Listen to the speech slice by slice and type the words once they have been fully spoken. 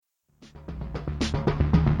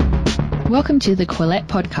Welcome to the Quillette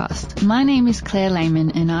podcast. My name is Claire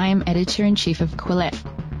Lehman and I am Editor-in-Chief of Quillette.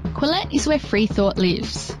 Quillette is where free thought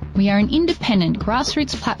lives. We are an independent,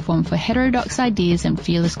 grassroots platform for heterodox ideas and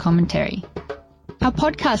fearless commentary. Our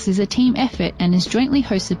podcast is a team effort and is jointly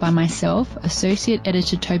hosted by myself, Associate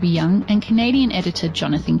Editor Toby Young, and Canadian Editor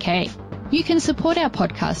Jonathan Kay. You can support our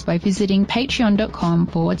podcast by visiting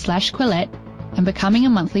patreon.com/Quillette and becoming a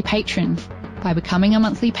monthly patron. By becoming a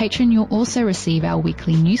monthly patron, you'll also receive our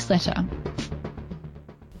weekly newsletter.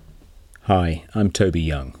 Hi, I'm Toby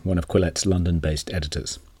Young, one of Quillette's London-based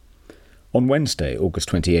editors. On Wednesday, August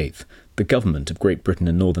 28th, the government of Great Britain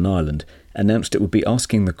and Northern Ireland announced it would be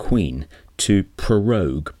asking the Queen to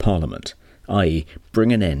prorogue Parliament, i.e.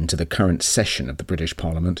 bring an end to the current session of the British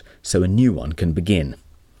Parliament so a new one can begin.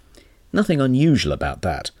 Nothing unusual about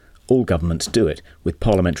that. All governments do it, with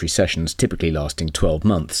parliamentary sessions typically lasting 12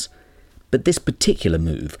 months. But this particular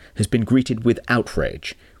move has been greeted with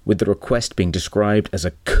outrage, with the request being described as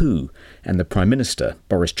a coup and the Prime Minister,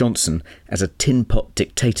 Boris Johnson, as a tin-pot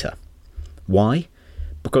dictator. Why?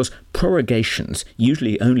 Because prorogations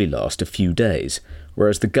usually only last a few days,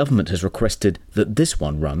 whereas the government has requested that this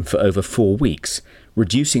one run for over 4 weeks,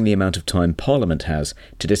 reducing the amount of time Parliament has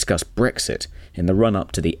to discuss Brexit in the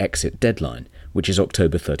run-up to the exit deadline, which is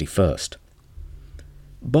October 31st.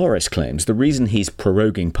 Boris claims the reason he's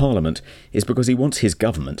proroguing Parliament is because he wants his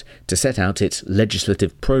government to set out its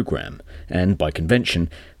legislative programme, and by convention,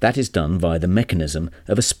 that is done via the mechanism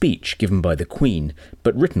of a speech given by the Queen,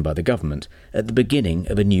 but written by the government, at the beginning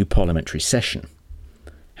of a new parliamentary session.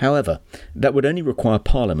 However, that would only require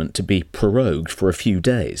Parliament to be prorogued for a few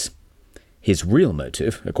days. His real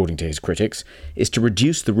motive, according to his critics, is to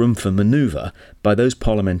reduce the room for manoeuvre by those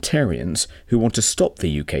parliamentarians who want to stop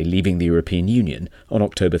the UK leaving the European Union on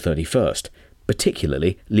October 31st,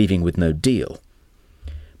 particularly leaving with no deal.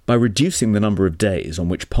 By reducing the number of days on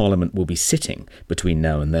which Parliament will be sitting between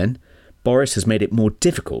now and then, Boris has made it more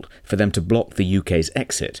difficult for them to block the UK's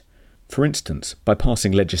exit. For instance, by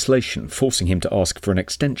passing legislation forcing him to ask for an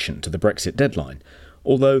extension to the Brexit deadline,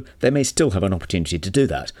 although they may still have an opportunity to do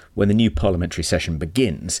that when the new parliamentary session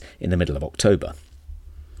begins in the middle of October.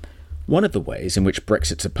 One of the ways in which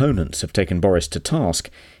Brexit's opponents have taken Boris to task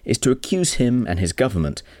is to accuse him and his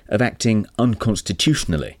government of acting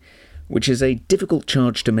unconstitutionally, which is a difficult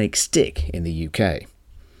charge to make stick in the UK.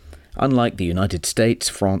 Unlike the United States,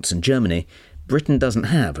 France and Germany, Britain doesn't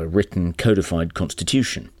have a written codified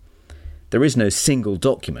constitution. There is no single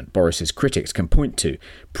document Boris's critics can point to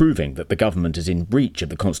proving that the government is in breach of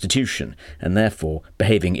the Constitution and therefore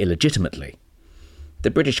behaving illegitimately. The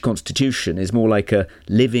British Constitution is more like a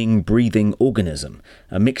living, breathing organism,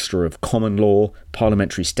 a mixture of common law,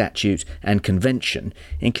 parliamentary statute and convention,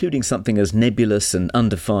 including something as nebulous and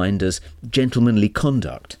undefined as gentlemanly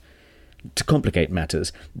conduct. To complicate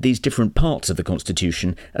matters, these different parts of the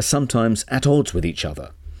Constitution are sometimes at odds with each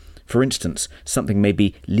other. For instance, something may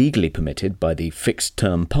be legally permitted by the Fixed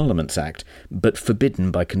Term Parliaments Act, but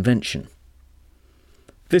forbidden by convention.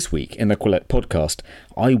 This week, in the Quillette podcast,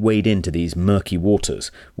 I wade into these murky waters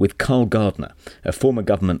with Carl Gardner, a former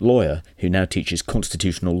government lawyer who now teaches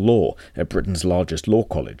constitutional law at Britain's largest law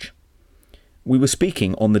college. We were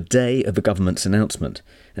speaking on the day of the government's announcement,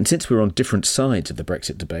 and since we're on different sides of the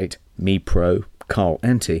Brexit debate, me pro, Carl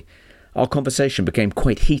anti, our conversation became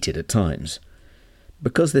quite heated at times.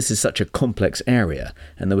 Because this is such a complex area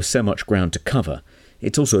and there was so much ground to cover,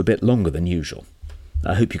 it's also a bit longer than usual.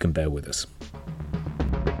 I hope you can bear with us.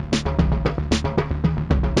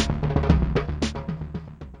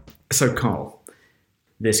 So, Carl,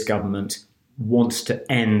 this government wants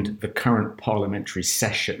to end the current parliamentary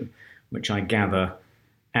session, which I gather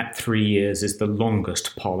at 3 years is the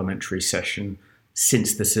longest parliamentary session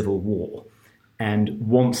since the Civil War, and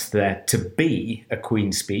wants there to be a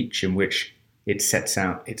Queen's speech in which it sets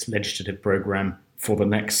out its legislative programme for the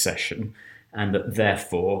next session, and that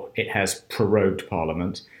therefore it has prorogued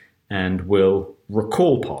Parliament and will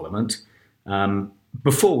recall Parliament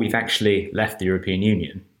before we've actually left the European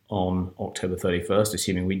Union on October 31st,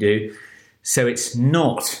 assuming we do. So it's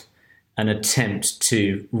not an attempt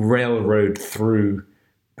to railroad through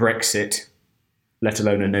Brexit, let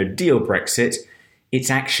alone a no-deal Brexit.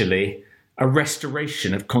 It's actually a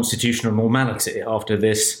restoration of constitutional normality after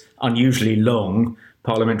this unusually long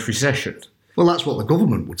parliamentary session. Well, that's what the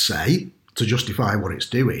government would say to justify what it's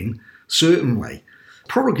doing. Certainly,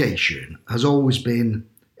 prorogation has always been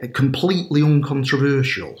completely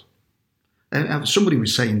uncontroversial. Somebody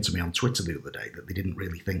was saying to me on Twitter the other day that they didn't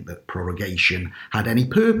really think that prorogation had any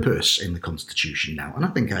purpose in the Constitution now, and I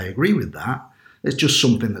think I agree with that. It's just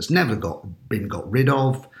something that's never been got rid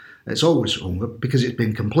of. It's always because it's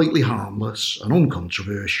been completely harmless and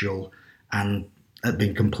uncontroversial, and have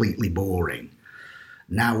been completely boring.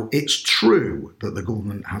 Now, it's true that the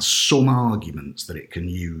government has some arguments that it can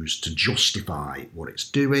use to justify what it's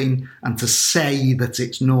doing and to say that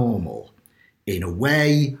it's normal. In a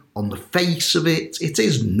way, on the face of it, it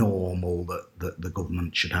is normal that the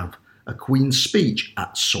government should have a Queen's speech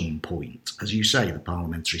at some point. As you say, the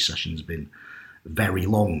parliamentary session's been very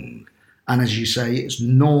long. And as you say, it's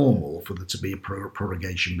normal for there to be a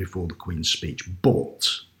prorogation before the Queen's speech. But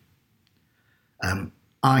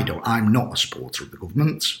I'm not a supporter of the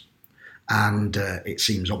government, and it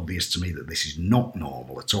seems obvious to me that this is not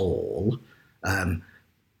normal at all.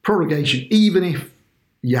 Prorogation, even if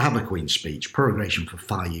you have a Queen's speech, prorogation for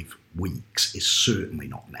 5 weeks is certainly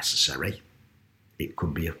not necessary. It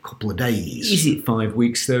could be a couple of days. Is it 5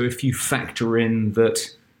 weeks, though, if you factor in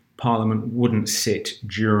that Parliament wouldn't sit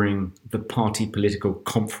during the party political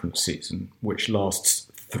conference season, which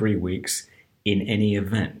lasts 3 weeks in any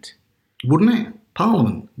event? Wouldn't it?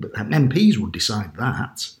 Parliament, MPs would decide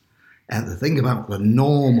that. And the thing about the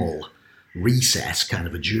normal recess kind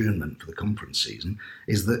of adjournment for the conference season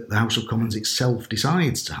is that the House of Commons itself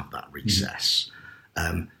decides to have that recess.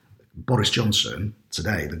 Boris Johnson,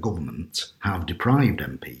 today, the government, have deprived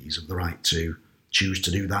MPs of the right to choose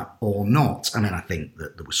to do that or not. I mean, I think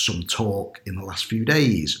that there was some talk in the last few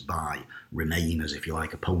days by Remainers, if you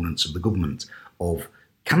like, opponents of the government, of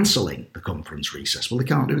cancelling the conference recess. Well, they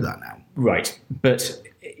can't do that now. Right. But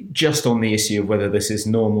just on the issue of whether this is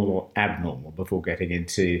normal or abnormal, before getting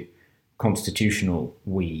into constitutional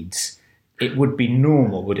weeds, it would be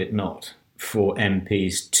normal, would it not, for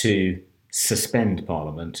MPs to suspend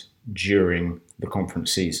Parliament during the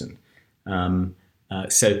conference season?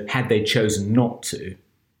 So had they chosen not to,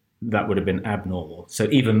 that would have been abnormal. So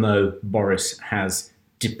even though Boris has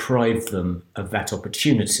deprived them of that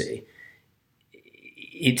opportunity,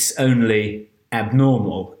 it's only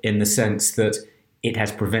abnormal in the sense that it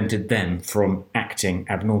has prevented them from acting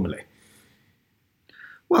abnormally.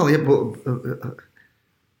 Well, yeah, but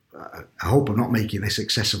I hope I'm not making this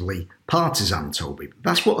excessively partisan, Toby.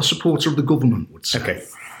 That's what a supporter of the government would say. Okay.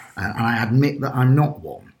 And I admit that I'm not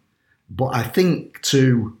one. But I think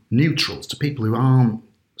to neutrals, to people who aren't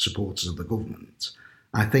supporters of the government,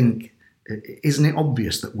 I think, isn't it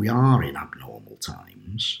obvious that we are in abnormal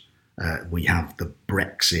times? We have the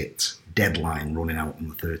Brexit deadline running out on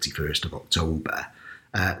the 31st of October.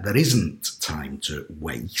 There isn't time to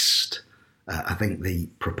waste. I think the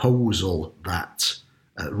proposal that,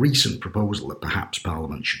 recent proposal that perhaps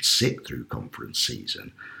Parliament should sit through conference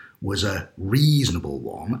season was a reasonable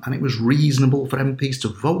one, and it was reasonable for MPs to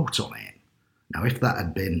vote on it. Now, if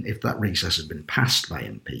that recess had been passed by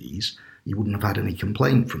MPs, you wouldn't have had any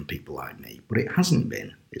complaint from people like me, but it hasn't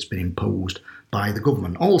been. It's been imposed by the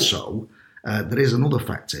government. Also, there is another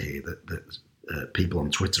factor here that people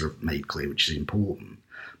on Twitter have made clear, which is important.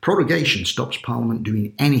 Prorogation stops Parliament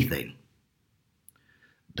doing anything.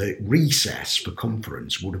 The recess for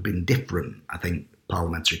conference would have been different. I think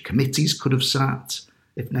parliamentary committees could have sat,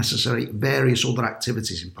 if necessary. Various other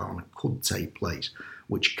activities in Parliament could take place,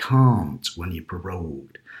 which can't when you're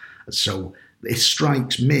prorogued. So it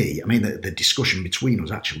strikes me, I mean, the discussion between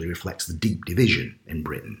us actually reflects the deep division in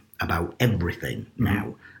Britain about everything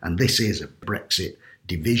now. And this is a Brexit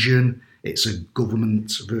division. It's a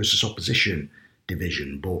government versus opposition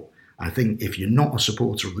division. But I think if you're not a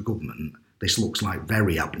supporter of the government, this looks like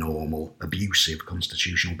very abnormal, abusive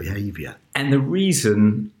constitutional behaviour. And the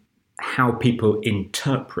reason how people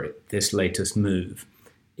interpret this latest move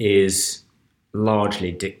is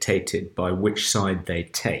largely dictated by which side they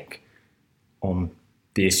take on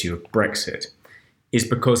the issue of Brexit, is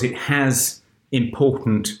because it has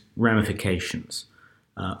important ramifications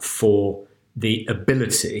for the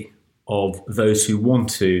ability of those who want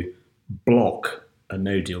to block a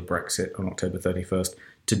no-deal Brexit on October 31st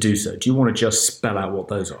to do so. Do you want to just spell out what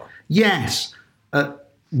those are? Yes.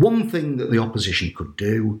 One thing that the opposition could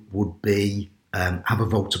do would be have a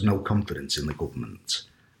vote of no confidence in the government,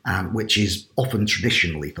 which is often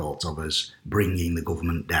traditionally thought of as bringing the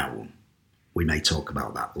government down. We may talk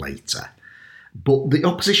about that later. But the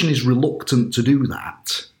opposition is reluctant to do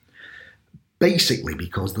that, basically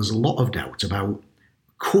because there's a lot of doubt about,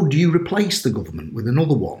 could you replace the government with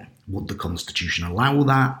another one? Would the Constitution allow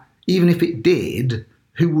that? Even if it did,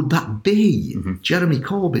 who would that be? Mm-hmm. Jeremy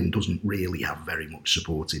Corbyn doesn't really have very much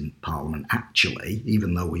support in Parliament, actually,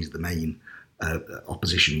 even though he's the main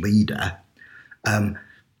opposition leader.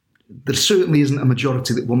 There certainly isn't a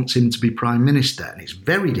majority that wants him to be Prime Minister, and it's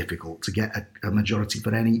very difficult to get a majority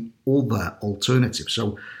for any other alternative.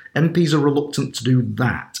 So MPs are reluctant to do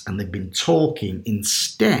that, and they've been talking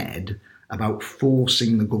instead about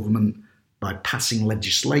forcing the government by passing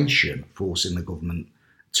legislation forcing the government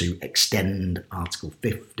to extend Article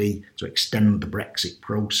 50, to extend the Brexit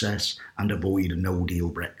process and avoid a no-deal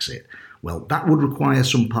Brexit. Well, that would require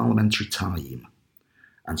some parliamentary time.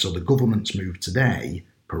 And so the government's move today,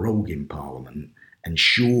 proroguing Parliament,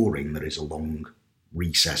 ensuring there is a long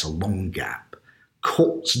recess, a long gap,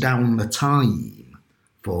 cuts down the time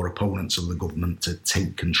for opponents of the government to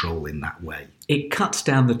take control in that way. It cuts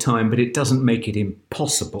down the time, but it doesn't make it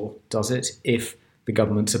impossible, does it, if the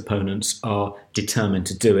government's opponents are determined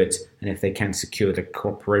to do it, and if they can secure the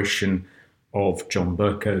cooperation of John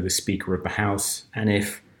Bercow, the Speaker of the House, and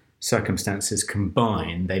if circumstances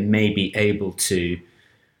combine, they may be able to,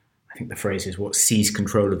 I think the phrase is seize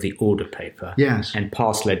control of the order paper, yes, and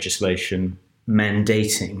pass legislation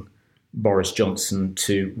mandating Boris Johnson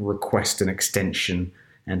to request an extension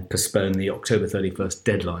and postpone the October 31st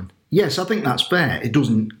deadline. Yes, I think that's fair. It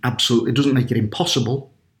doesn't make it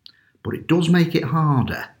impossible, but it does make it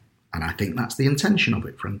harder. And I think that's the intention of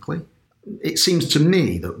it, frankly. It seems to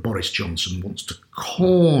me that Boris Johnson wants to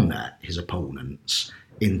corner his opponents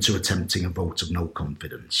into attempting a vote of no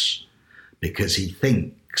confidence because he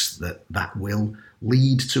thinks that that will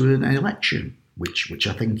lead to an election, which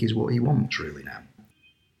I think is what he wants really now.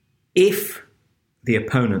 If the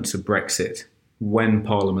opponents of Brexit, when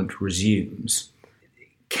Parliament resumes,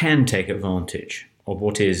 can take advantage of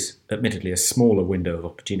what is admittedly a smaller window of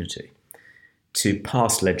opportunity to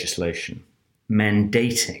pass legislation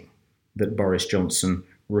mandating that Boris Johnson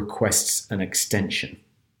requests an extension,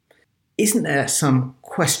 isn't there some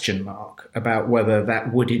question mark about whether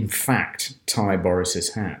that would in fact tie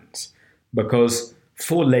Boris's hands? Because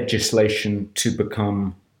for legislation to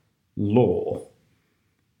become law,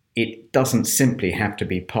 it doesn't simply have to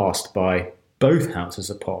be passed by both houses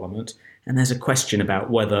of Parliament, and there's a question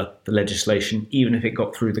about whether the legislation, even if it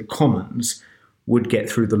got through the Commons, would get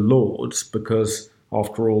through the Lords, because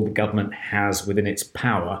after all, the government has within its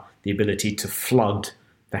power the ability to flood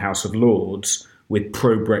the House of Lords with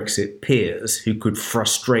pro-Brexit peers who could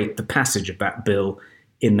frustrate the passage of that bill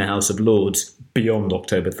in the House of Lords beyond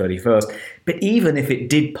October 31st. But even if it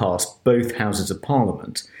did pass both houses of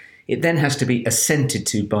Parliament, it then has to be assented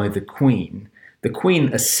to by the Queen. The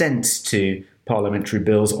Queen assents to parliamentary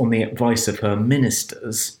bills on the advice of her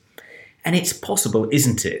ministers. And it's possible,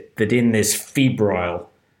 isn't it, that in this febrile,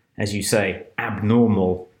 as you say,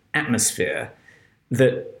 abnormal atmosphere,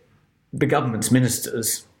 that the government's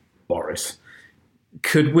ministers, Boris,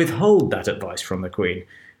 could withhold that advice from the Queen.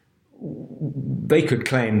 They could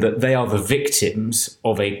claim that they are the victims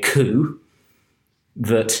of a coup,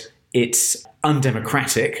 that it's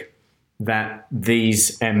undemocratic, that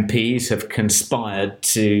these MPs have conspired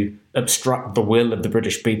to obstruct the will of the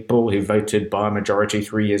British people who voted by a majority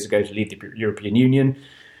 3 years ago to leave the European Union.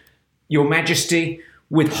 Your Majesty,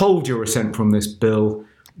 withhold your assent from this bill.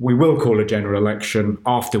 We will call a general election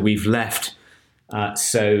after we've left.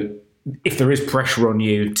 So if there is pressure on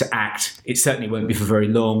you to act, it certainly won't be for very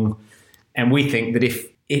long. And we think that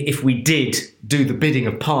if we did do the bidding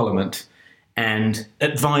of Parliament and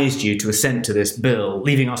advised you to assent to this bill,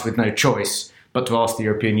 leaving us with no choice but to ask the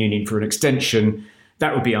European Union for an extension,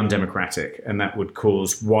 that would be undemocratic and that would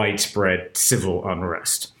cause widespread civil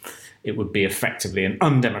unrest. It would be effectively an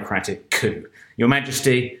undemocratic coup. Your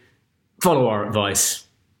Majesty, follow our advice,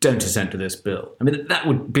 don't assent to this bill. I mean, that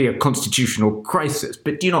would be a constitutional crisis,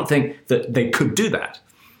 but do you not think that they could do that?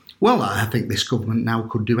 Well, I think this government now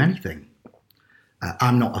could do anything.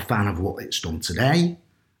 I'm not a fan of what it's done today.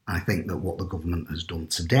 I think that what the government has done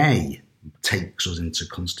today takes us into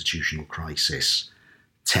constitutional crisis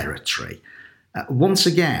territory. Once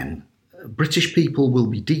again, British people will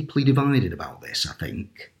be deeply divided about this, I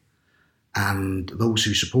think. And those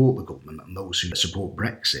who support the government and those who support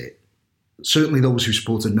Brexit, certainly those who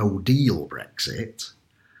support a no-deal Brexit,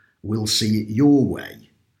 will see it your way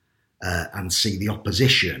and see the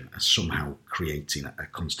opposition as somehow creating a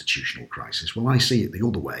constitutional crisis. Well, I see it the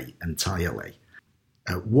other way entirely.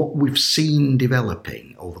 What we've seen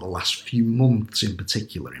developing over the last few months in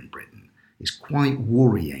particular in Britain is quite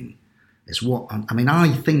worrying. I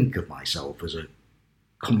think of myself as a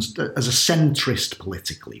centrist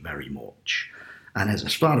politically very much. And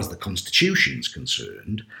as far as the Constitution's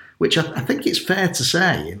concerned, which I think it's fair to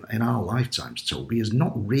say in our lifetimes, Toby, has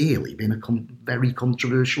not really been a very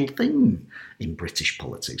controversial thing in British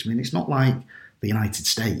politics. I mean, it's not like the United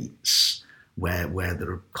States where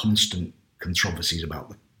there are constant controversies about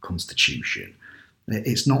the Constitution.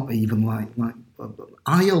 It's not even like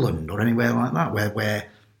Ireland or anywhere like that where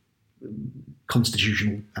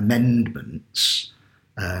constitutional amendments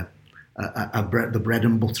are the bread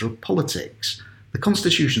and butter of politics. The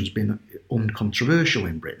Constitution's been uncontroversial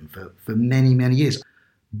in Britain for many, many years.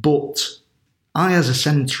 But I, as a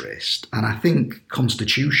centrist, and I think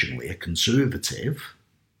constitutionally a conservative,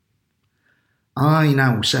 I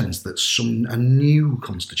now sense that a new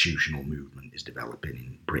constitutional movement is developing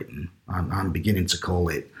in Britain. I'm beginning to call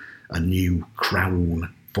it a new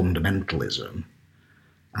crown fundamentalism.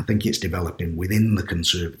 I think it's developing within the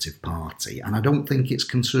Conservative Party, and I don't think it's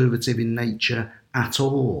conservative in nature at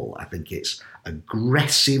all. I think it's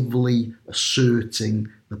aggressively asserting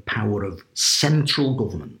the power of central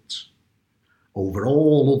government over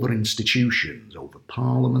all other institutions, over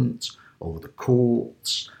Parliament, over the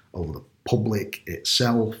courts, over the public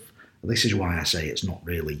itself. This is why I say it's not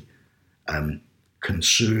really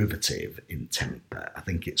conservative in temper. I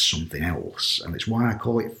think it's something else, and it's why I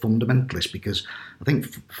call it fundamentalist, because I think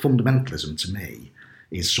fundamentalism to me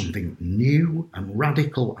is something new and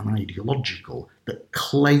radical and ideological that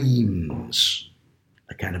claims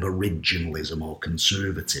a kind of originalism or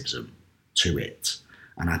conservatism to it.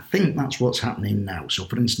 And I think that's what's happening now. So,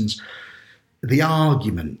 for instance, the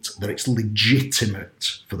argument that it's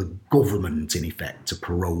legitimate for the government, in effect, to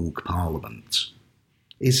prorogue Parliament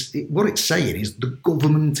what it's saying is the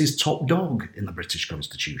government is top dog in the British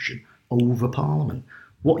Constitution over Parliament.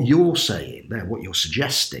 What you're saying there, what you're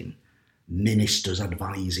suggesting, ministers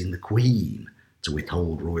advising the Queen to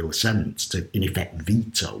withhold royal assent, to in effect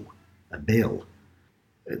veto a bill.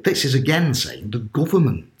 This is again saying the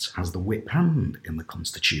government has the whip hand in the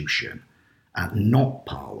Constitution, not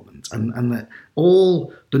Parliament, and that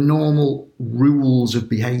all the normal rules of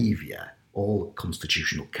behaviour, all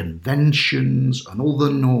constitutional conventions and other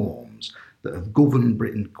norms that have governed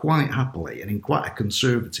Britain quite happily and in quite a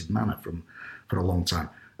conservative manner for a long time,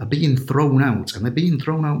 are being thrown out, and they're being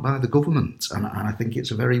thrown out by the government, and I think it's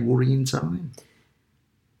a very worrying time.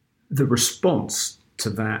 The response to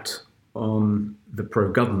that on the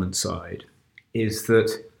pro-government side is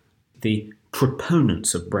that the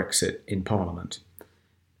proponents of Brexit in Parliament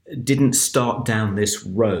didn't start down this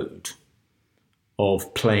road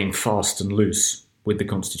of playing fast and loose with the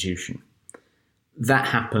Constitution. That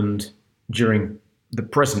happened during the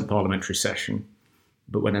present parliamentary session,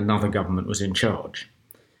 but when another government was in charge.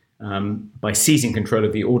 By seizing control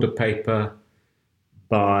of the order paper,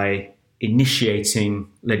 by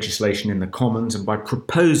initiating legislation in the Commons, and by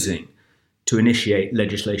proposing to initiate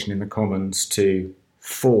legislation in the Commons to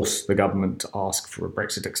force the government to ask for a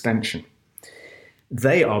Brexit extension,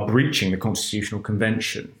 they are breaching the Constitutional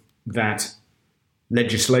Convention that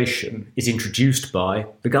legislation is introduced by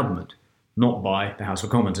the government, not by the House of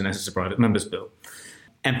Commons unless it's a private member's bill.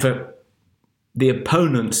 And for the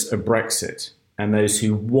opponents of Brexit and those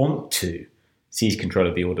who want to seize control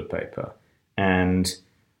of the order paper and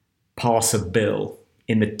pass a bill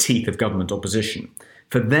in the teeth of government opposition,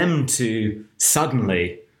 for them to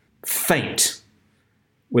suddenly faint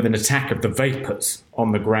with an attack of the vapours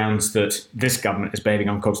on the grounds that this government is behaving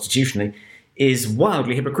unconstitutionally is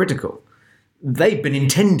wildly hypocritical. They've been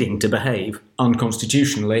intending to behave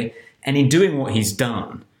unconstitutionally, and in doing what he's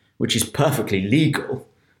done, which is perfectly legal,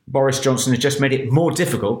 Boris Johnson has just made it more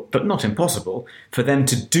difficult, but not impossible, for them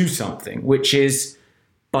to do something which is,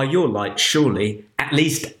 by your light, surely at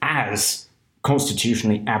least as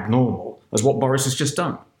constitutionally abnormal as what Boris has just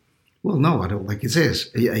done. Well, no, I don't think it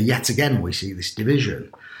is. Yet again, we see this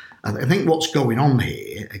division. I think what's going on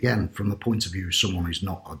here, again, from the point of view of someone who's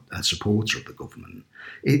not a supporter of the government,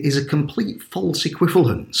 is a complete false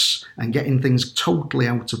equivalence and getting things totally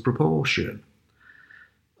out of proportion.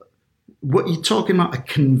 What you're talking about, a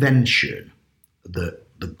convention that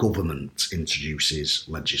the government introduces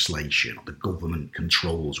legislation, or the government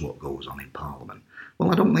controls what goes on in Parliament.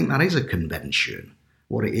 Well, I don't think that is a convention.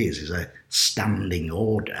 What it is a standing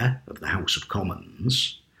order of the House of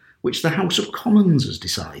Commons, which the House of Commons has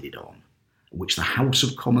decided on, which the House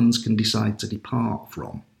of Commons can decide to depart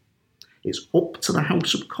from. It's up to the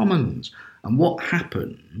House of Commons. And what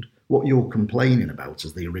happened, what you're complaining about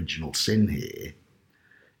as the original sin here,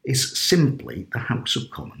 is simply the House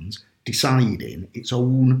of Commons deciding its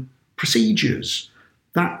own procedures.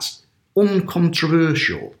 That's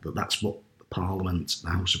uncontroversial, that's what the Parliament, the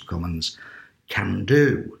House of Commons, can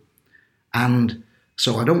do. And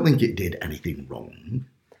so I don't think it did anything wrong.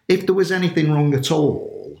 If there was anything wrong at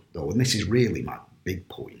all, though, and this is really my big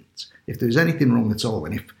point, if there was anything wrong at all,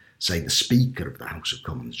 and if, say, the Speaker of the House of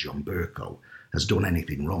Commons, John Bercow, has done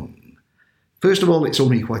anything wrong, first of all, it's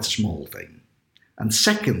only quite a small thing. And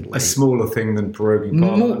secondly... A smaller thing than proroguing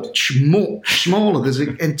Parliament. Much smaller. There's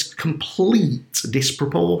a complete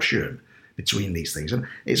disproportion between these things. And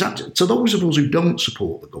it's to those of us who don't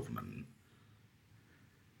support the government,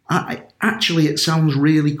 actually it sounds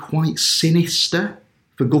really quite sinister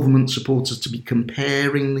for government supporters to be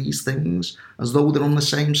comparing these things as though they're on the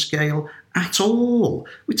same scale at all.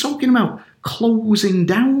 We're talking about closing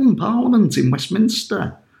down Parliament in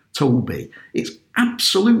Westminster, Toby. It's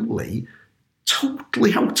absolutely,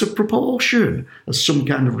 totally out of proportion as some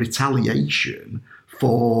kind of retaliation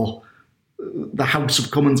for the House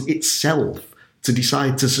of Commons itself to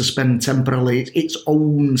decide to suspend temporarily its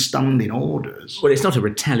own standing orders. Well, it's not a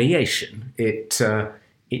retaliation. It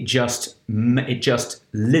just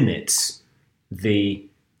limits the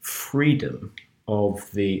freedom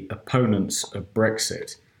of the opponents of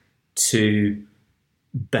Brexit to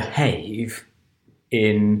behave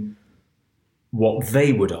in what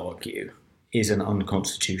they would argue is an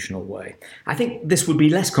unconstitutional way. I think this would be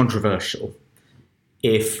less controversial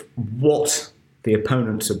if what the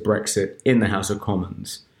opponents of Brexit in the House of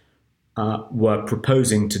Commons were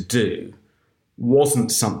proposing to do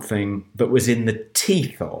wasn't something that was in the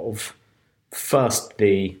teeth of, first,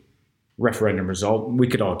 the referendum result. We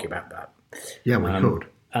could argue about that. Yeah, we could.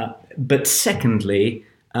 But secondly,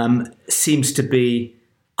 seems to be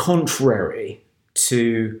contrary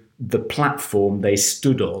to the platform they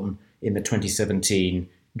stood on in the 2017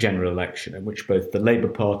 general election, in which both the Labour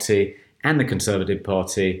Party and the Conservative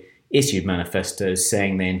Party issued manifestos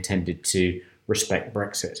saying they intended to respect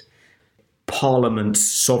Brexit. Parliament's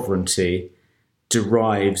sovereignty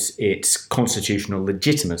derives its constitutional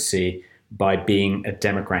legitimacy by being a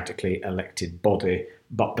democratically elected body,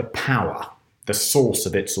 but the power, the source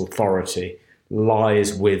of its authority,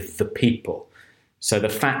 lies with the people. So the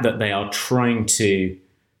fact that they are trying to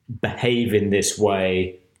behave in this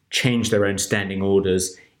way, change their own standing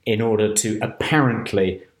orders in order to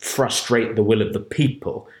apparently frustrate the will of the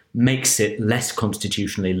people, makes it less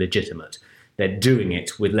constitutionally legitimate. They're doing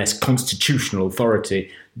it with less constitutional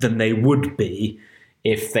authority than they would be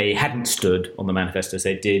if they hadn't stood on the manifesto as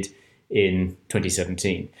they did in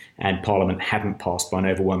 2017 and Parliament hadn't passed by an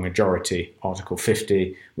overwhelming majority Article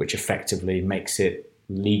 50, which effectively makes it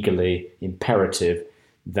legally imperative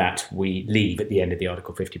that we leave at the end of the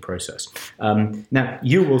Article 50 process. Now,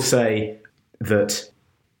 you will say that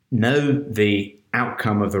no, the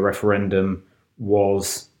outcome of the referendum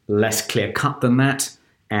was less clear-cut than that,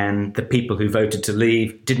 and the people who voted to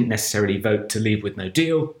leave didn't necessarily vote to leave with no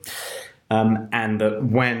deal, and that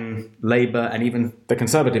when Labour and even the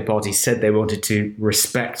Conservative Party said they wanted to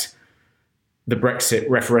respect the Brexit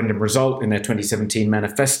referendum result in their 2017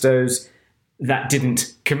 manifestos, that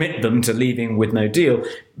didn't commit them to leaving with no deal.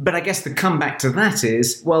 But I guess the comeback to that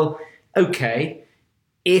is, well, OK,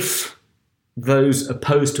 if those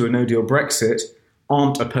opposed to a no-deal Brexit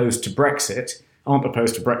aren't opposed to Brexit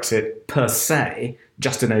per se,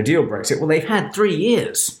 just a no-deal Brexit, well, they've had 3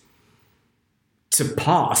 years to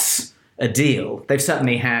pass a deal. They've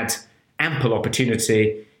certainly had ample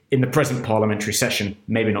opportunity in the present parliamentary session,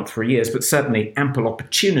 maybe not 3 years, but certainly ample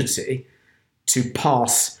opportunity to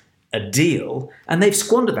pass a deal, and they've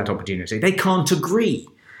squandered that opportunity. They can't agree.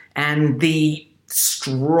 And the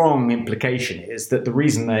strong implication is that the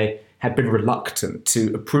reason they had been reluctant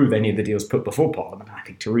to approve any of the deals put before Parliament, I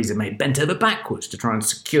think Theresa May bent over backwards to try and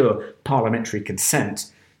secure parliamentary consent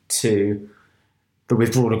to the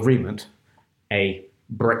withdrawal agreement, a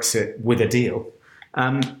Brexit with a deal.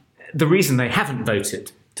 The reason they haven't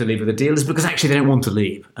voted to leave with a deal is because actually they don't want to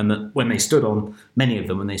leave, and that when they stood on, many of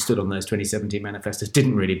them, when they stood on those 2017 manifestos,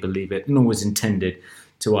 didn't really believe it, nor was intended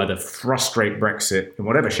to either frustrate Brexit in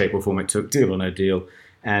whatever shape or form it took, deal or no deal,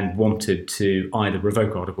 and wanted to either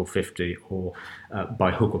revoke Article 50 or,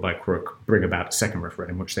 by hook or by crook, bring about a second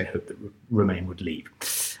referendum, which they hoped that Remain would leave.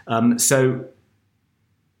 So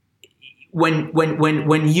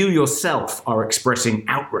when you yourself are expressing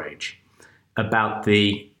outrage about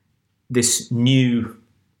this new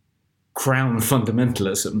crown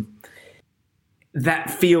fundamentalism,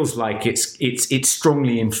 that feels like it's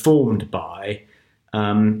strongly informed by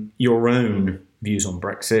your own views on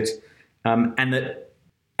Brexit, and that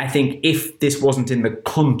I think if this wasn't in the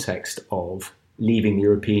context of leaving the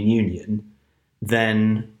European Union,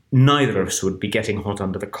 then neither of us would be getting hot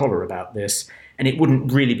under the collar about this, and it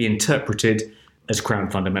wouldn't really be interpreted as crown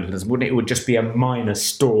fundamentalism, wouldn't it? It would just be a minor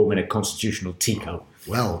storm in a constitutional teacup.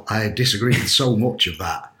 Well, I disagree with so much of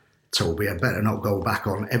that, Toby. I better not go back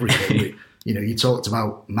on everything. You talked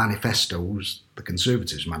about manifestos. The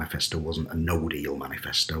Conservatives' manifesto wasn't a no-deal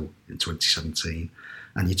manifesto in 2017.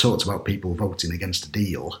 And you talked about people voting against a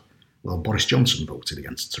deal. Well, Boris Johnson voted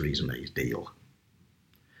against Theresa May's deal.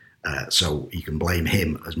 So you can blame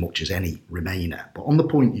him as much as any Remainer. But on the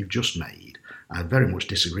point you've just made, I very much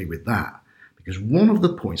disagree with that. Because one of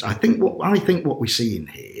the points, I think what we're seeing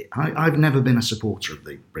here, I've never been a supporter of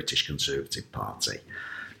the British Conservative Party,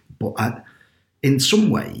 but in some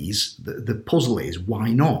ways, the puzzle is,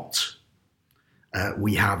 why not?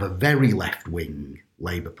 We have a very left-wing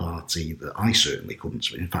Labour Party that I certainly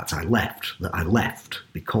couldn't. In fact, I left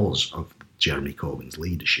because of Jeremy Corbyn's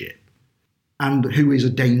leadership, and who is a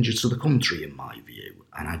danger to the country, in my view.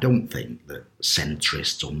 And I don't think that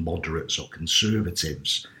centrists or moderates or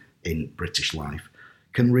conservatives in British life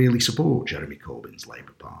can really support Jeremy Corbyn's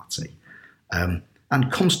Labour Party. And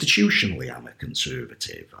constitutionally, I'm a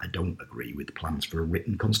conservative. I don't agree with plans for a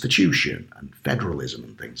written constitution and federalism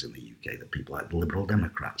and things in the UK that people like the Liberal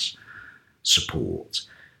Democrats support.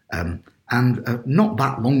 And not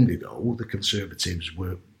that long ago, the Conservatives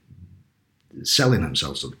were selling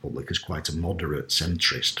themselves to the public as quite a moderate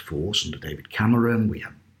centrist force under David Cameron. We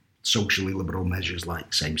had socially liberal measures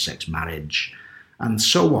like same-sex marriage and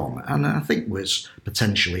so on, and I think was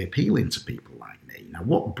potentially appealing to people like me. Now,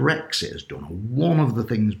 what Brexit has done, or one of the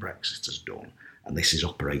things Brexit has done, and this is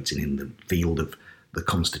operating in the field of the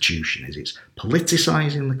Constitution, is it's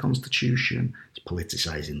politicising the Constitution, it's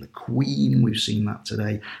politicising the Queen, we've seen that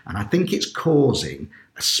today, and I think it's causing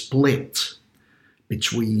a split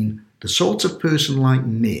between the sort of person like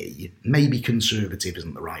me. Maybe conservative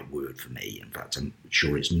isn't the right word for me, in fact I'm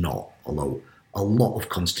sure it's not, although a lot of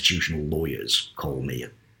constitutional lawyers call me a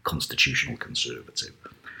constitutional conservative.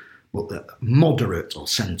 But the moderate or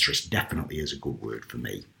centrist definitely is a good word for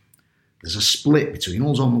me. There's a split between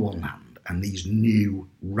us on the one hand and these new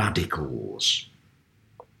radicals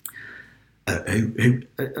who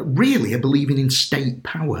really are believing in state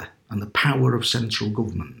power and the power of central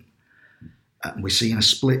government. We're seeing a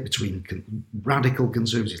split between radical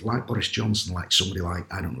conservatives like Boris Johnson, like somebody like,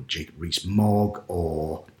 I don't know, Jacob Rees-Mogg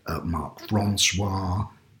or Mark Francois,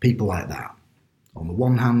 people like that, on the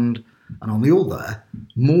one hand, and on the other,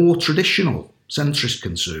 more traditional centrist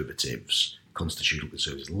conservatives, constitutional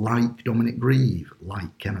conservatives, like Dominic Grieve,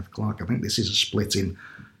 like Kenneth Clarke. I think this is a split in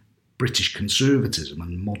British conservatism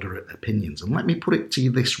and moderate opinions. And let me put it to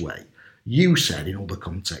you this way. You said in other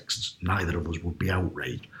contexts neither of us would be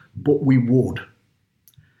outraged, but we would.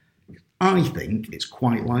 I think it's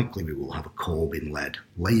quite likely we will have a Corbyn-led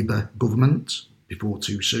Labour government before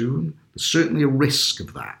too soon. There's certainly a risk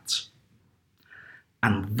of that.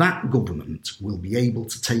 And that government will be able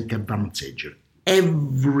to take advantage of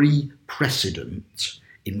every precedent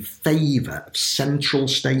in favour of central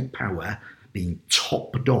state power being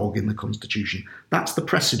top dog in the Constitution. That's the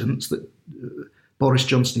precedence that Boris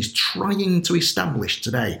Johnson is trying to establish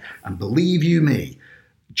today. And believe you me,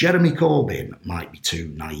 Jeremy Corbyn might be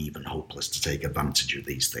too naive and hopeless to take advantage of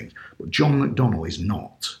these things, but John McDonnell is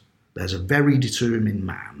not. There's a very determined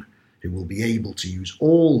man who will be able to use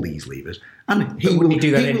all these levers, and wouldn't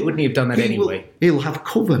he have done that anyway? He'll have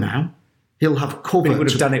cover now. He'll have cover. But he would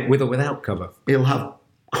have done it with or without cover. He'll have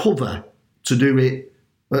cover to do it,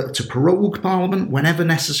 to prorogue Parliament whenever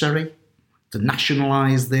necessary, to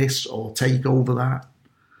nationalise this or take over that.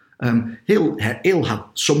 He'll have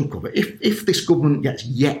some cover. If this government gets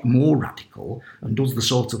yet more radical and does the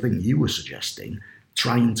sort of thing you were suggesting,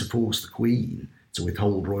 trying to force the Queen to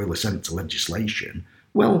withhold royal assent to legislation,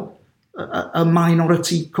 well, a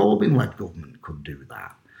minority Corbyn-led government could do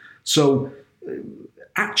that. So,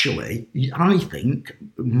 actually, I think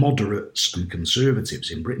moderates and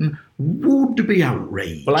conservatives in Britain would be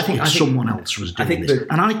outraged if someone else was doing this.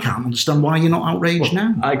 And I can't understand why you're not outraged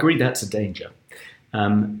now. I agree that's a danger.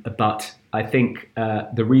 But I think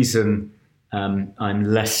the reason I'm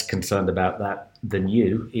less concerned about that than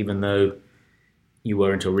you, even though you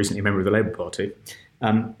were until recently a member of the Labour Party,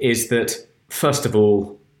 is that, first of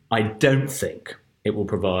all, I don't think it will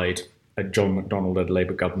provide a John McDonnell-led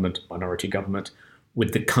Labour government, minority government,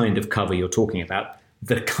 with the kind of cover you're talking about.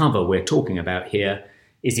 The cover we're talking about here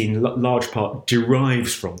is in large part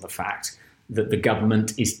derives from the fact that the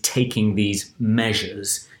government is taking these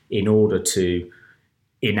measures in order to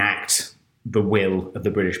enact the will of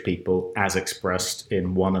the British people as expressed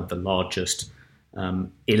in one of the largest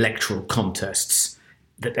electoral contests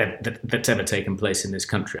that's ever taken place in this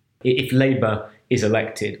country. If Labour is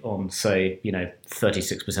elected on, say,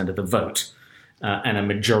 36% of the vote, and a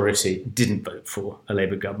majority didn't vote for a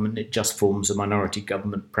Labour government, it just forms a minority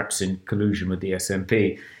government, perhaps in collusion with the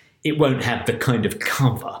SNP, it won't have the kind of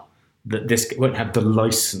cover it won't have the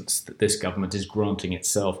licence that this government is granting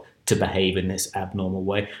itself to behave in this abnormal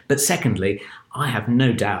way. But secondly, I have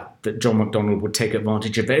no doubt that John McDonnell would take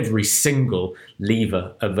advantage of every single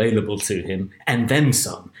lever available to him, and then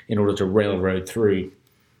some, in order to railroad through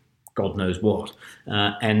God knows what,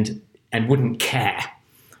 and wouldn't care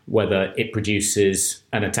whether it produces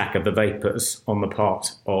an attack of the vapours on the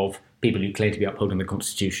part of people who claim to be upholding the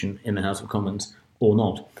Constitution in the House of Commons or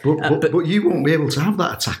not. But you won't be able to have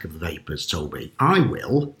that attack of the vapours, Toby. I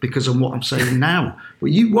will, because of what I'm saying now.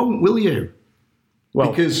 But you won't, will you?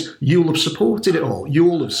 Well, because you'll have supported it all.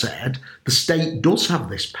 You'll have said the state does have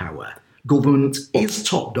this power. Government is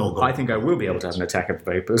top dog. I think I will be able to have an attack of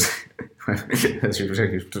the vapours. As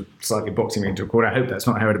you're slightly boxing me into a corner. I hope that's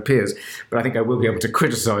not how it appears. But I think I will be able to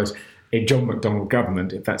criticise a John McDonnell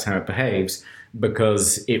government if that's how it behaves,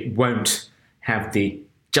 because it won't have the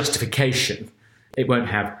justification, it won't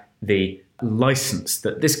have the licence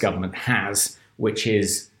that this government has, which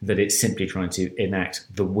is that it's simply trying to enact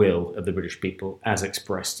the will of the British people as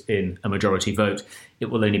expressed in a majority vote. It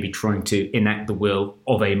will only be trying to enact the will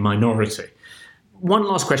of a minority. One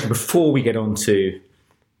last question before we get on to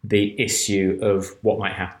the issue of what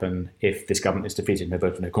might happen if this government is defeated in a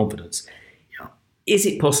vote of no confidence. Yeah. Is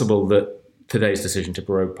it possible that today's decision to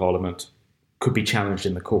prorogue Parliament could be challenged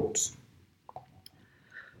in the courts?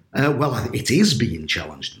 Well, it is being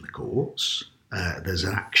challenged in the courts. There's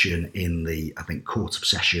an action in the, I think, Court of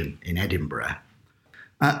Session in Edinburgh.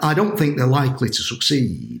 I don't think they're likely to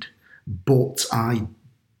succeed, but I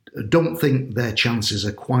don't think their chances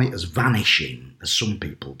are quite as vanishing as some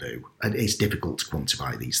people do. And it's difficult to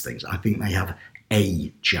quantify these things. I think they have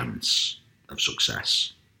a chance of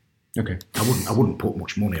success. Okay. I wouldn't put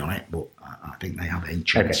much money on it, but I think they have a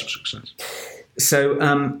chance of success.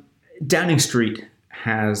 So Downing Street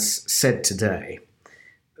has said today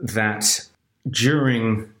that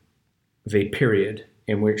during the period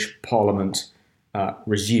in which Parliament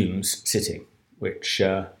resumes sitting, which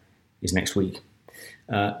is next week,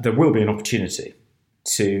 there will be an opportunity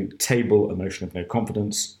to table a motion of no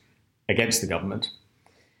confidence against the government.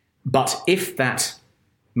 But if that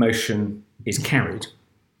motion is carried,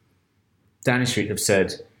 Downing Street have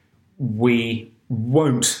said, we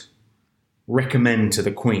won't recommend to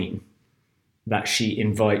the Queen that she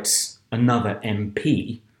invites another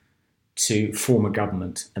MP to form a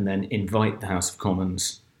government and then invite the House of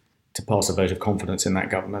Commons to pass a vote of confidence in that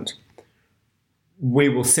government. We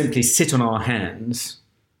will simply sit on our hands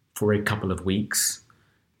for a couple of weeks.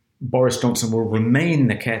 Boris Johnson will remain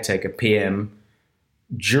the caretaker PM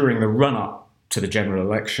during the run-up to the general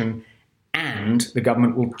election, and the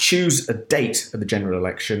government will choose a date of the general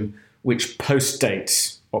election which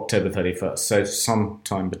post-dates October 31st, so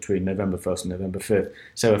sometime between November 1st and November 5th.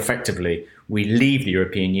 So effectively, we leave the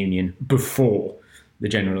European Union before the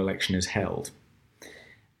general election is held.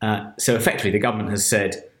 So effectively, the government has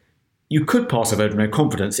said, you could pass a vote of no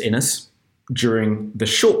confidence in us during the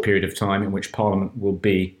short period of time in which Parliament will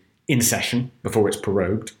be in session before it's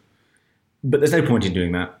prorogued. But there's no point in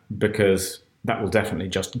doing that, because that will definitely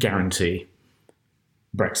just guarantee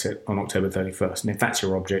Brexit on October 31st. And if that's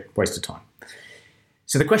your object, waste of time.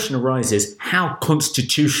 So the question arises, how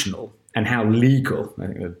constitutional and how legal, I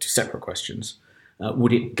think they're two separate questions,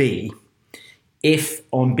 would it be if,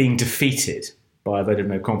 on being defeated by a vote of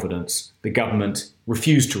no confidence, the government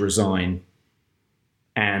refused to resign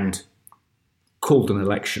and called an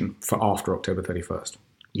election for after October 31st?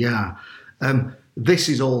 Yeah. This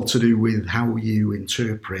is all to do with how you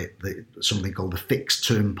interpret something called the Fixed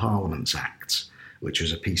Term Parliaments Act, which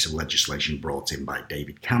was a piece of legislation brought in by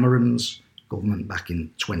David Cameron's government back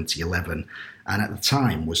in 2011, and at the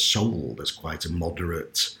time was sold as quite a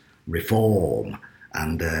moderate reform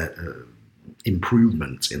and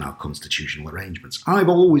improvement in our constitutional arrangements. I've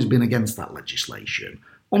always been against that legislation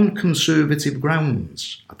on conservative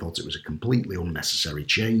grounds. I thought it was a completely unnecessary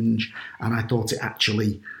change, and I thought it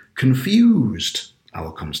actually confused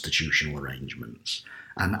our constitutional arrangements.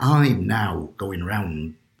 And I'm now going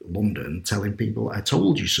around London telling people, I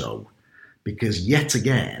told you so, because yet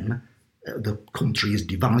again, the country is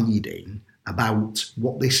dividing about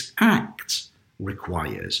what this act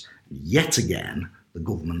requires. Yet again, the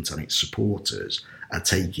government and its supporters are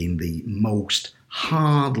taking the most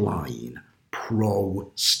hardline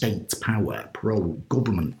pro-state power,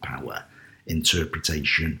 pro-government power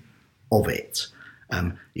interpretation of it.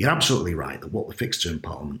 You're absolutely right that what the Fixed Term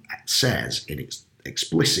Parliament Act says in its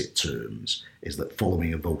explicit terms is that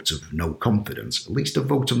following a vote of no confidence, at least a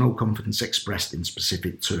vote of no confidence expressed in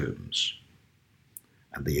specific terms,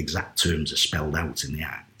 and the exact terms are spelled out in the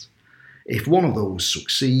Act, if one of those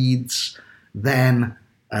succeeds, then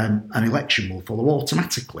an election will follow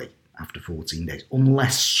automatically after 14 days,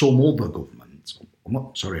 unless some other government,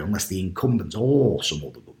 unless the incumbent or some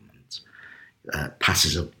other government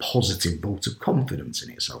passes a positive vote of confidence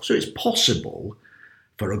in itself. So it's possible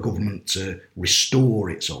for a government to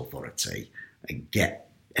restore its authority and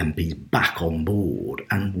get MPs back on board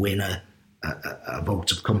and win a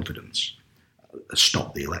vote of confidence,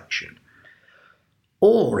 stop the election.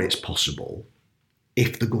 Or it's possible,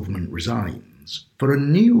 if the government resigns, means for a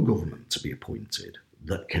new government to be appointed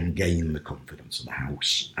that can gain the confidence of the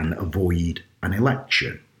House and avoid an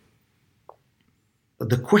election.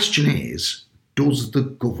 The question is, does the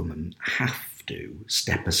government have to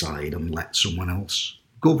step aside and let someone else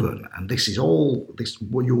govern? And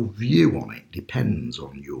your view on it depends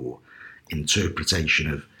on your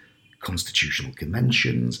interpretation of constitutional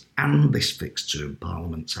conventions and this Fixed Term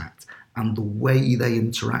Parliaments Act and the way they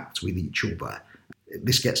interact with each other.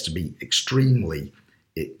 This gets to be extremely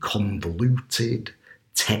convoluted,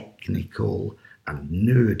 technical and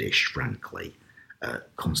nerdish, frankly,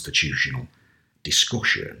 constitutional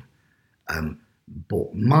discussion.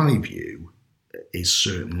 But my view is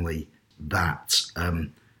certainly that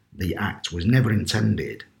the Act was never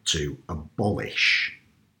intended to abolish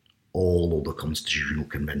all other constitutional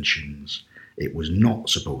conventions. It was not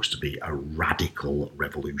supposed to be a radical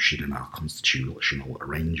revolution in our constitutional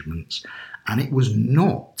arrangements, and it was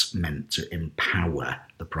not meant to empower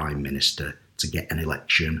the Prime Minister to get an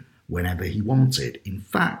election whenever he wanted. In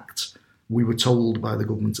fact, we were told by the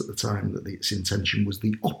government at the time that its intention was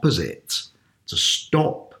the opposite, to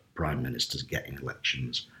stop Prime Ministers getting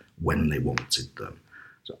elections when they wanted them.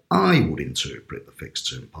 So I would interpret the Fixed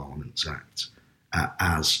Term Parliaments Act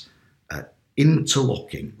as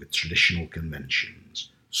interlocking with traditional conventions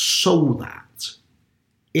so that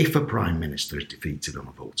if a Prime Minister is defeated on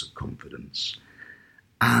a vote of confidence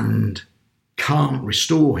and can't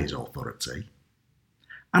restore his authority,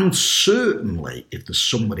 and certainly if there's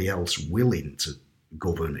somebody else willing to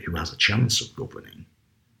govern who has a chance of governing,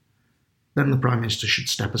 then the Prime Minister should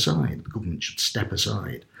step aside. The government should step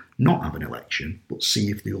aside, not have an election, but see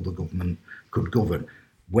if the other government could govern.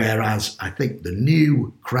 Whereas I think the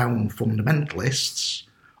new Crown fundamentalists,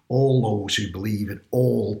 all those who believe in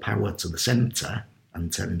all power to the centre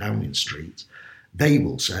and 10 Downing Street, they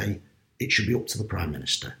will say it should be up to the Prime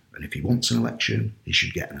Minister. And if he wants an election, he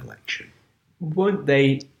should get an election. Won't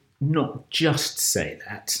they not just say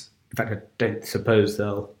that? In fact, I don't suppose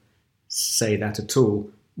they'll say that at all.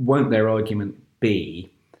 Won't their argument be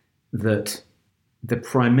that the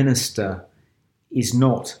Prime Minister is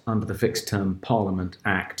not, under the Fixed Term Parliament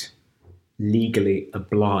Act, legally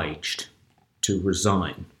obliged to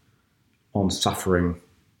resign on suffering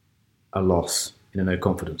a loss in a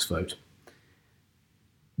no-confidence vote?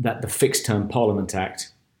 That the Fixed Term Parliament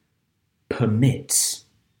Act permits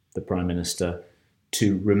the Prime Minister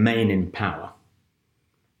to remain in power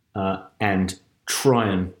and try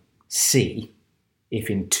and see if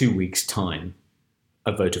in 2 weeks' time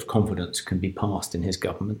a vote of confidence can be passed in his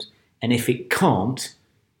government. And if it can't,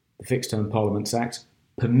 the Fixed Term Parliaments Act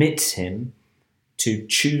permits him to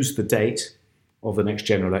choose the date of the next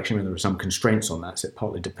general election. And there are some constraints on that, so it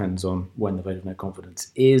partly depends on when the vote of no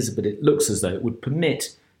confidence is, but it looks as though it would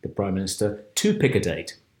permit the Prime Minister to pick a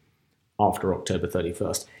date after October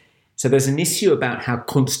 31st. So there's an issue about how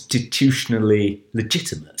constitutionally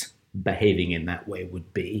legitimate behaving in that way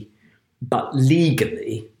would be, but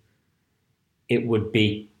legally it would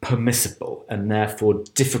be permissible and therefore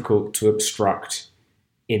difficult to obstruct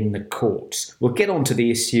in the courts. We'll get on to the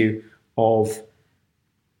issue of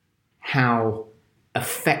how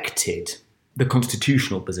affected the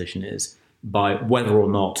constitutional position is by whether or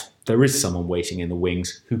not there is someone waiting in the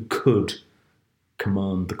wings who could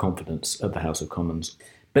command the confidence of the House of Commons.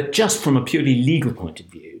 But just from a purely legal point of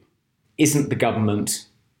view, isn't the government,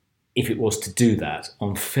 if it was to do that,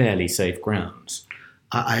 on fairly safe grounds?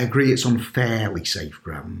 I agree it's on fairly safe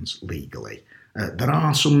grounds legally. There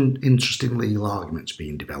are some interesting legal arguments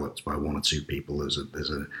being developed by one or two people. There's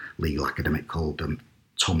a legal academic called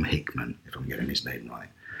Tom Hickman, if I'm getting his name right,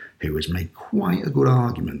 who has made quite a good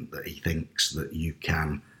argument that he thinks that you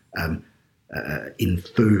can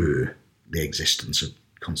infer the existence of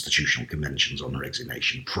constitutional conventions on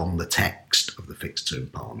resignation from the text of the Fixed Term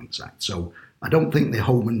Parliaments Act. So I don't think they're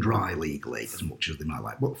home and dry legally as much as they might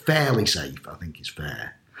like, but fairly safe, I think, is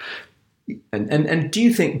fair. And do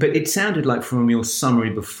you think, but it sounded like from your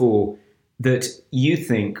summary before, that you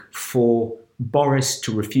think for Boris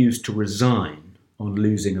to refuse to resign on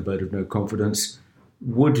losing a vote of no confidence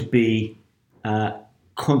would be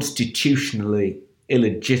constitutionally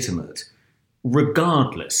illegitimate,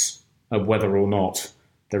 regardless of whether or not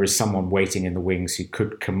there is someone waiting in the wings who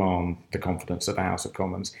could command the confidence of the House of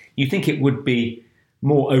Commons. You think it would be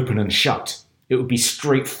more open and shut? It would be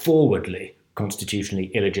straightforwardly constitutionally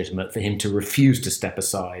illegitimate for him to refuse to step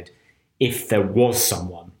aside if there was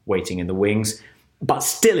someone waiting in the wings, but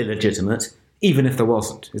still illegitimate even if there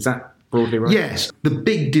wasn't. Is that broadly right? Yes. The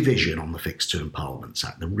big division on the Fixed Term Parliaments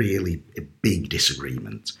Act, the really big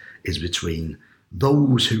disagreement, is between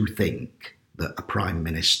those who think that a Prime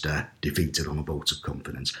Minister defeated on a vote of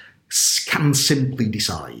confidence can simply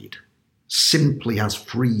decide, simply has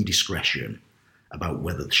free discretion about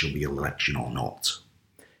whether there shall be an election or not.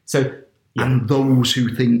 So, yeah. And those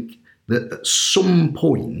who think that at some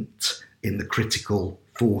point in the critical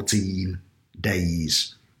 14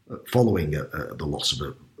 days following the loss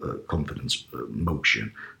of a confidence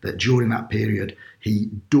motion, that during that period he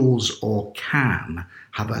does or can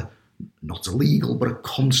have not a legal but a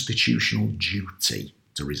constitutional duty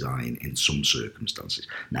to resign in some circumstances.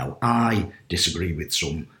 Now, I disagree with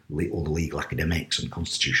some all the legal academics and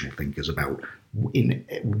constitutional thinkers about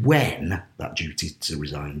when that duty to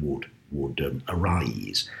resign would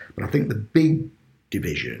arise. But I think the big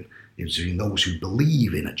division is between those who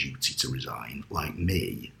believe in a duty to resign, like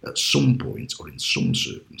me, at some point or in some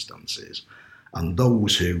circumstances, and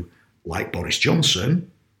those who, like Boris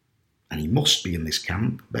Johnson, and he must be in this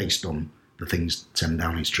camp based on the things Tim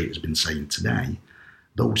Downing Street has been saying today,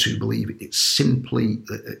 those who believe it's simply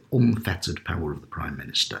the unfettered power of the Prime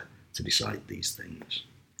Minister to decide these things.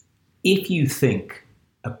 If you think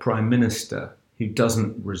a Prime Minister who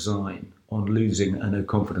doesn't resign on losing a no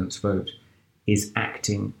confidence vote is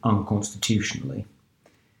acting unconstitutionally,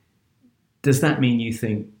 does that mean you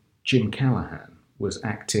think Jim Callaghan was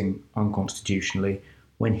acting unconstitutionally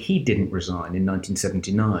when he didn't resign in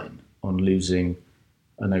 1979 on losing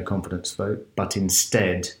a no confidence vote, but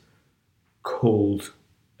instead called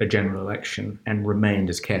a general election and remained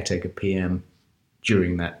as caretaker PM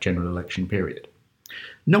during that general election period?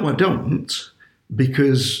 No, I don't,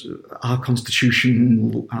 because our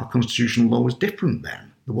constitutional law was different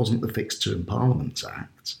then. There wasn't the Fixed Term Parliament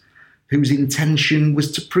Act, whose intention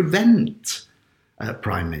was to prevent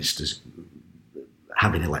prime ministers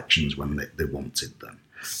having elections when they wanted them.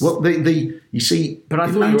 Well, you see, but I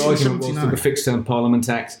thought your argument was that the Fixed Term Parliament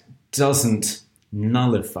Act doesn't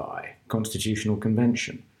nullify constitutional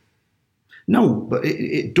convention. No, but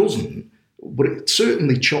it doesn't. But it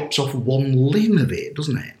certainly chops off one limb of it,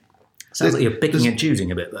 doesn't it? Sounds like you're picking and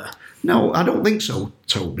choosing a bit there. No, I don't think so,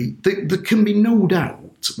 Toby. There can be no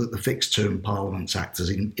doubt that the Fixed Term Parliament Act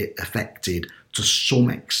has affected, to some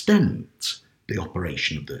extent, the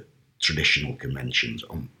operation of the traditional conventions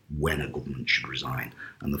on when a government should resign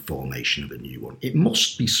and the formation of a new one. It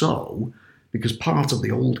must be so, because part of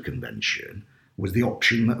the old convention was the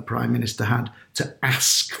option that a Prime Minister had to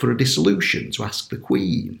ask for a dissolution, to ask the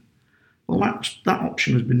Queen. Well, that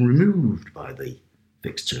option has been removed by the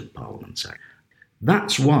Fixed Term Parliament Act.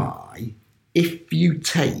 That's why, if you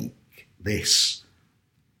take this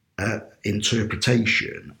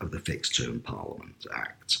interpretation of the Fixed Term Parliament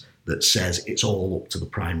Act that says it's all up to the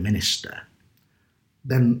Prime Minister,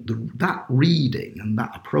 then that reading and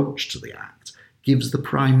that approach to the Act gives the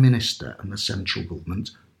Prime Minister and the central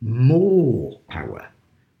government more power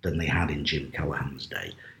than they had in Jim Callaghan's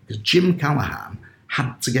day. Because Jim Callaghan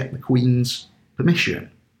had to get the Queen's permission.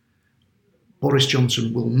 Boris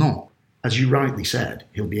Johnson will not. As you rightly said,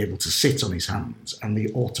 he'll be able to sit on his hands and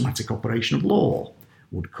the automatic operation of law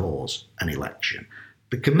would cause an election.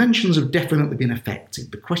 The conventions have definitely been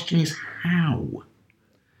affected. The question is how.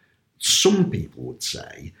 Some people would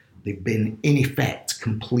say they've been, in effect,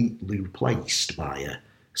 completely replaced by a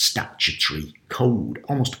statutory code,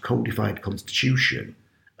 almost a codified constitution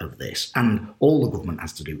of this. And all the government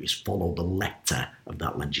has to do is follow the letter of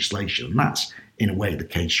that legislation. And that's, in a way, the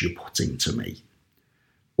case you're putting to me.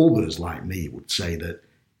 Others, like me, would say that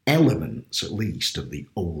elements, at least, of the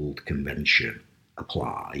old convention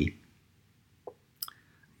apply.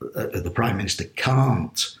 The Prime Minister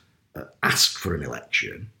can't ask for an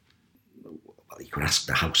election. Well, he could ask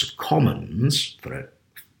the House of Commons for a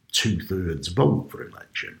 2/3 vote for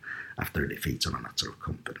election after a defeat on a matter of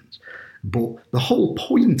confidence. But the whole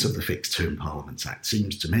point of the Fixed Term Parliament Act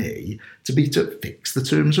seems to me to be to fix the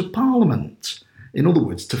terms of Parliament. In other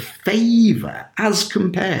words, to favour, as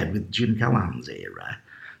compared with Jim Callaghan's era,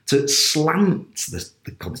 to slant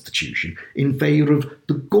the Constitution in favour of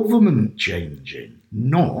the government changing,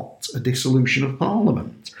 not a dissolution of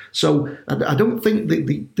Parliament. So I don't think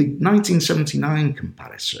the 1979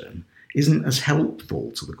 comparison isn't as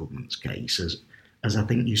helpful to the government's case as I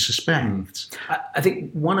think you suspect. I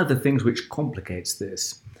think one of the things which complicates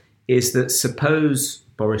this is that suppose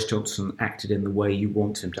Boris Johnson acted in the way you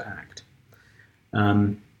want him to act,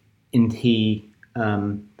 and he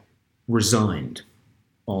resigned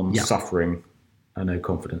on suffering a no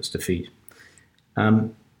confidence defeat.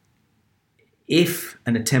 If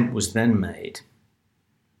an attempt was then made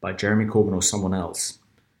by Jeremy Corbyn or someone else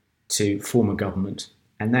to form a government,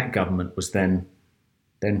 and that government was then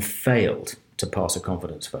failed to pass a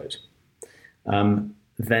confidence vote,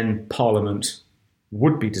 then Parliament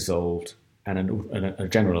would be dissolved and a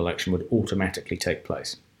general election would automatically take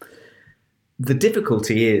place. The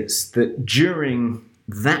difficulty is that during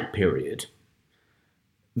that period,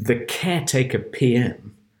 the caretaker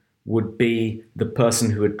PM would be the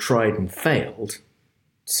person who had tried and failed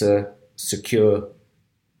to secure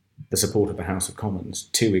the support of the House of Commons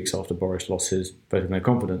 2 weeks after Boris lost his vote of no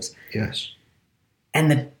confidence. Yes.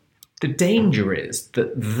 And the danger is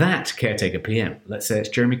that caretaker PM, let's say it's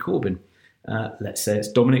Jeremy Corbyn, let's say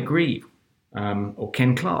it's Dominic Grieve, or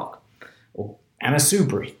Ken Clarke, or Anna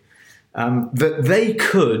Soubry, that they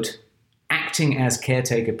could, acting as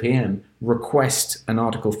caretaker PM, request an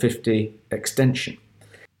Article 50 extension,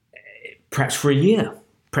 perhaps for a year,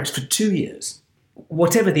 perhaps for 2 years.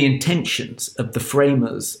 Whatever the intentions of the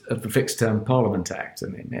framers of the Fixed Term Parliament Act,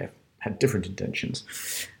 and they may have had different intentions,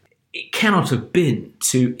 it cannot have been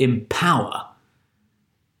to empower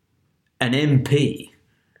an MP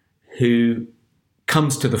who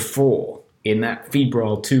comes to the fore in that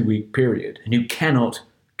febrile 2-week period and who cannot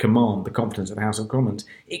command the confidence of the House of Commons.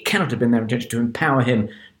 It cannot have been their intention to empower him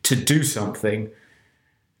to do something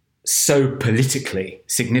so politically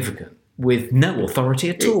significant with no authority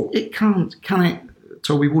at all. It can't, can it?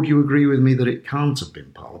 Toby, would you agree with me that it can't have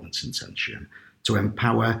been Parliament's intention to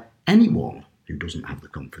empower anyone who doesn't have the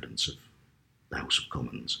confidence of the House of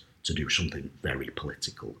Commons to do something very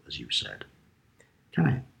political, as you said? Can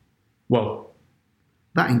it? Well,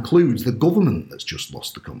 that includes the government that's just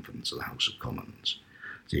lost the confidence of the House of Commons.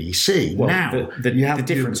 So you see, now the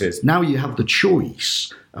difference is now you have the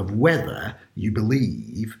choice of whether you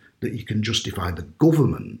believe that you can justify the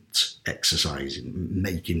government exercising,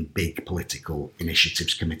 making big political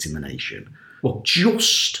initiatives, committing the nation,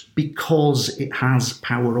 just because it has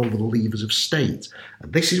power over the levers of state.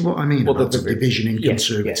 And this is what I mean about the division in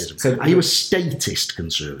conservatism. Yes. So, are you a statist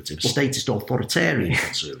conservative, statist authoritarian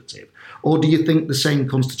conservative? Or do you think the same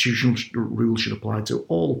constitutional rule should apply to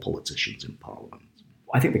all politicians in Parliament?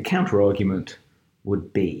 I think the counter-argument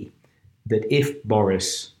would be that if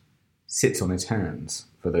Boris sits on his hands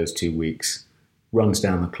for those 2 weeks, runs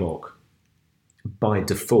down the clock, by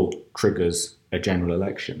default triggers a general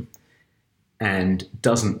election, and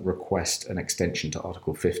doesn't request an extension to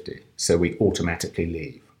Article 50, so we automatically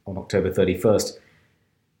leave on October 31st,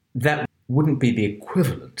 that wouldn't be the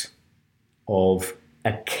equivalent of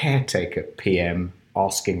a caretaker PM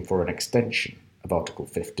asking for an extension of Article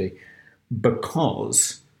 50,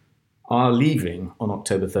 because our leaving on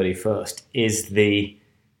October 31st is the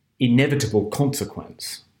inevitable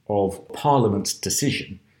consequence of Parliament's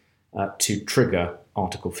decision to trigger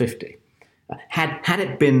Article 50. Had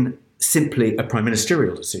it been simply a prime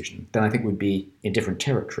ministerial decision, then I think we'd be in different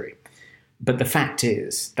territory. But the fact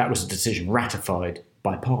is, that was a decision ratified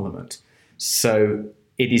by Parliament. So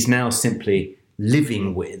it is now simply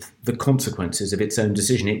living with the consequences of its own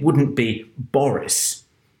decision. It wouldn't be Boris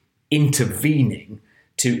intervening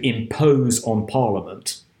to impose on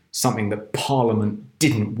Parliament something that Parliament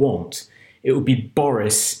didn't want. It would be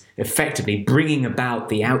Boris effectively bringing about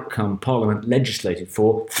the outcome Parliament legislated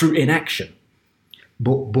for through inaction.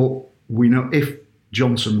 But we know if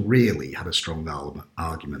Johnson really had a strong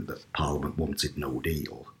argument that Parliament wanted no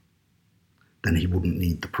deal, then he wouldn't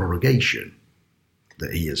need the prorogation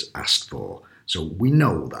that he has asked for. So we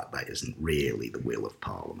know that that isn't really the will of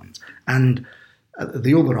Parliament. And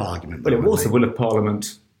the other argument... But it was the will of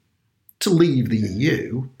Parliament to leave the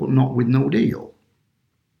EU, but not with no deal.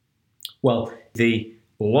 Well, the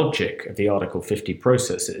logic of the Article 50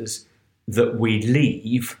 process is that we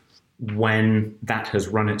leave when that has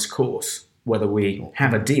run its course, whether we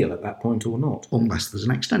have a deal at that point or not. Unless there's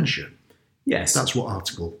an extension. Yes. That's what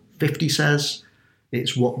Article 50 says.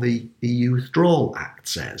 It's what the EU Withdrawal Act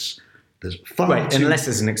says. There's unless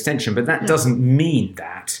there's an extension, but that doesn't mean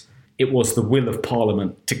that it was the will of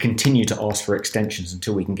Parliament to continue to ask for extensions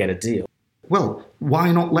until we can get a deal. Well,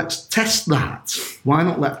 why not let's test that? Why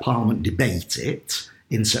not let Parliament debate it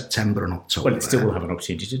in September and October? Well, it still will have an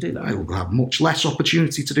opportunity to do that. It will have much less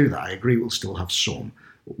opportunity to do that. I agree, we'll still have some.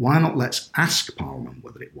 But why not let's ask Parliament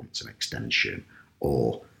whether it wants an extension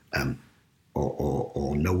or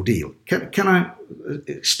no deal? Can I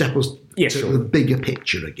step us to the bigger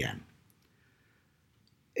picture again?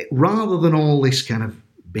 Rather than all this kind of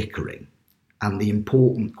bickering and the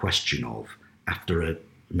important question of, after a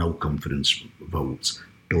no confidence vote,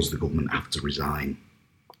 does the government have to resign?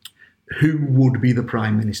 Who would be the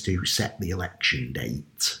Prime Minister who set the election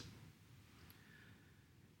date?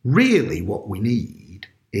 Really what we need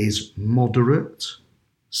is moderate,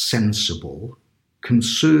 sensible,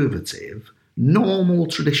 conservative, normal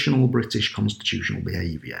traditional British constitutional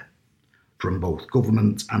behaviour from both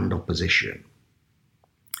government and opposition.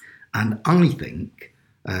 And I think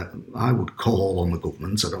I would call on the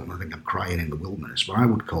government, I don't think I'm crying in the wilderness, but I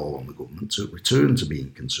would call on the government to return to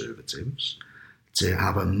being Conservatives, to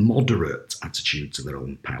have a moderate attitude to their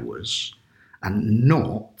own powers, and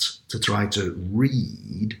not to try to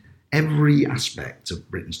read every aspect of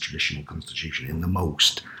Britain's traditional constitution in the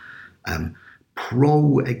most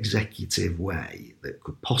pro-executive way that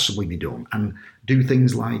could possibly be done, and do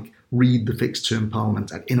things like read the Fixed Term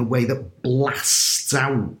Parliament Act in a way that blasts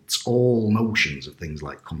out all notions of things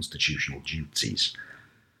like constitutional duties.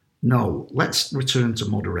 No, let's return to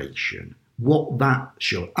moderation. What that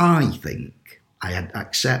shows, I think, I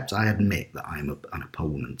admit that I'm an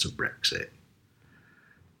opponent of Brexit.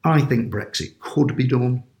 I think Brexit could be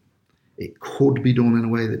done. It could be done in a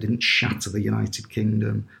way that didn't shatter the United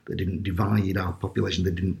Kingdom, that didn't divide our population,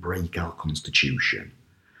 that didn't break our constitution.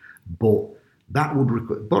 But that would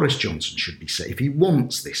require, Boris Johnson should be said, if he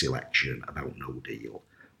wants this election about no deal,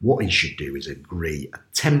 what he should do is agree a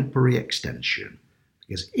temporary extension.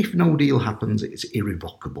 Because if no deal happens, it's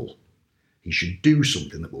irrevocable. He should do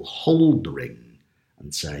something that will hold the ring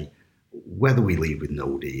and say, whether we leave with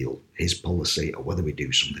no deal, his policy, or whether we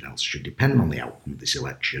do something else should depend on the outcome of this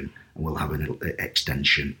election, and we'll have an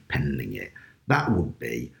extension pending it. That would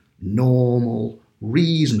be normal,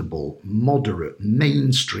 reasonable, moderate,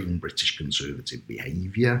 mainstream British Conservative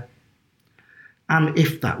behaviour. And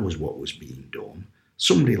if that was what was being done,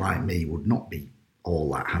 somebody like me would not be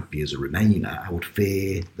all that happy as a Remainer. I would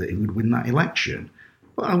fear that he would win that election.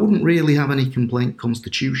 But I wouldn't really have any complaint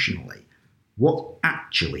constitutionally. What's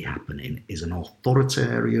actually happening is an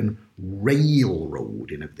authoritarian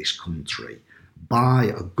railroading of this country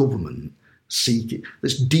by a government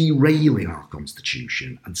that's derailing our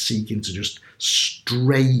constitution and seeking to just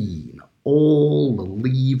strain all the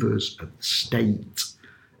levers of the state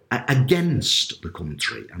against the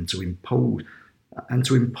country and to impose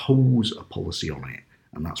a policy on it.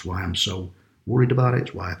 And that's why I'm so worried about it.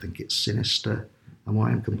 It's why I think it's sinister and why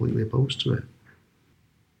I'm completely opposed to it.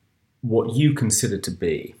 What you consider to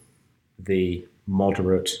be the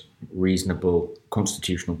moderate, reasonable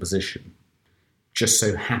constitutional position just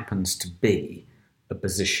so happens to be a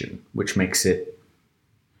position which makes it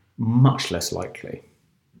much less likely,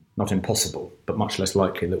 not impossible, but much less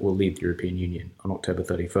likely that we'll leave the European Union on October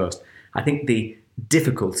 31st. I think the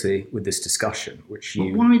difficulty with this discussion, which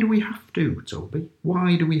you... But why do we have to, Toby?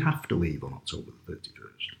 Why do we have to leave on October the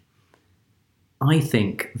 31st? I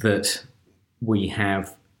think that we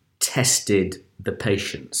have tested the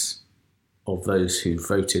patience of those who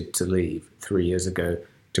voted to leave 3 years ago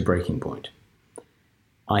to breaking point.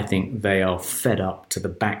 I think they are fed up to the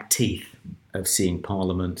back teeth of seeing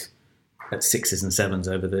Parliament at sixes and sevens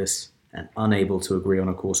over this and unable to agree on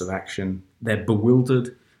a course of action. They're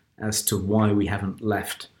bewildered as to why we haven't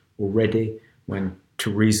left already, when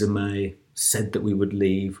Theresa May said that we would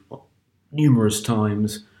leave numerous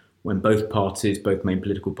times, when both main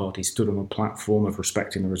political parties, stood on a platform of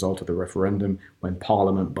respecting the result of the referendum, when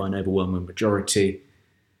Parliament, by an overwhelming majority,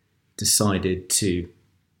 decided to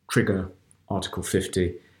trigger Article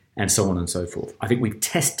 50, and so on and so forth. I think we've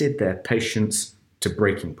tested their patience to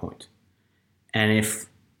breaking point. And if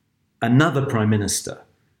another Prime Minister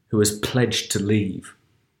who has pledged to leave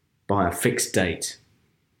by a fixed date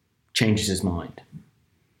changes his mind,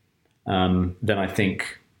 then I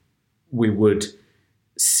think we would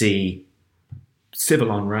see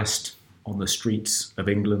civil unrest on the streets of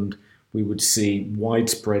England. We would see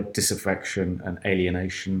widespread disaffection and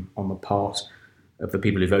alienation on the part of the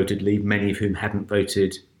people who voted leave, many of whom hadn't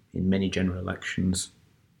voted in many general elections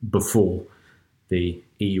before the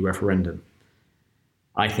EU referendum.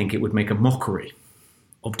 I think it would make a mockery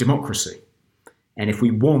of democracy. And if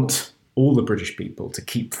we want all the British people to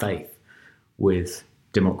keep faith with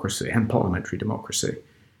democracy and parliamentary democracy,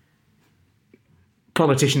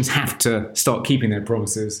 politicians have to start keeping their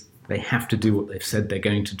promises. They have to do what they've said they're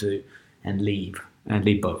going to do and leave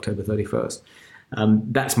by October 31st.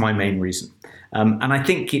 That's my main reason. And I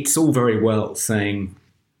think it's all very well saying,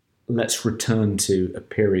 let's return to a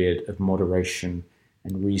period of moderation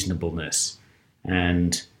and reasonableness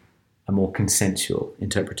and a more consensual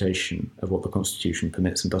interpretation of what the Constitution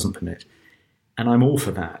permits and doesn't permit. And I'm all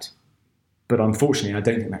for that. But unfortunately, I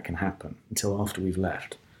don't think that can happen until after we've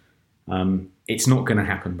left. It's not going to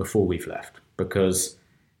happen before we've left, because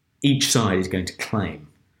each side is going to claim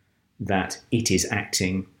that it is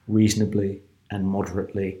acting reasonably and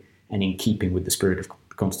moderately and in keeping with the spirit of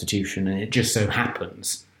the Constitution. And it just so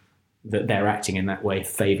happens that their acting in that way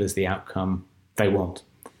favours the outcome they want.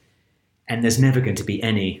 And there's never going to be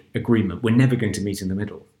any agreement. We're never going to meet in the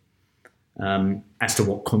middle as to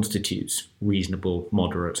what constitutes reasonable,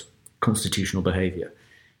 moderate, constitutional behaviour.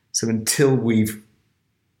 So until we've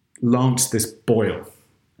lance this boil,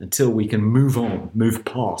 until we can move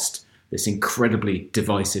past this incredibly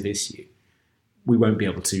divisive issue, we won't be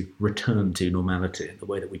able to return to normality in the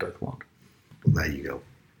way that we both want. There you go.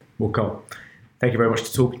 Well, Carl, thank you very much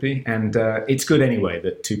for talking to me. And it's good anyway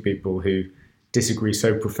that two people who disagree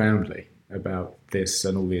so profoundly about this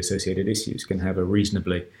and all the associated issues can have a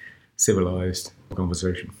reasonably civilised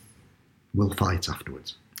conversation. We'll fight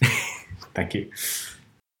afterwards. Thank you.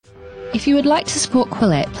 If you would like to support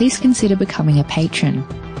Quillette, please consider becoming a patron.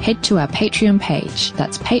 Head to our Patreon page.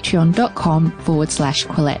 That's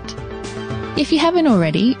patreon.com/Quillette. If you haven't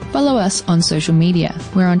already, follow us on social media.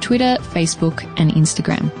 We're on Twitter, Facebook, and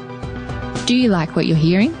Instagram. Do you like what you're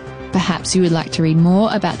hearing? Perhaps you would like to read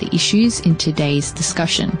more about the issues in today's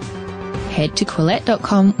discussion. Head to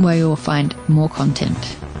Quillette.com where you will find more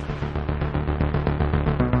content.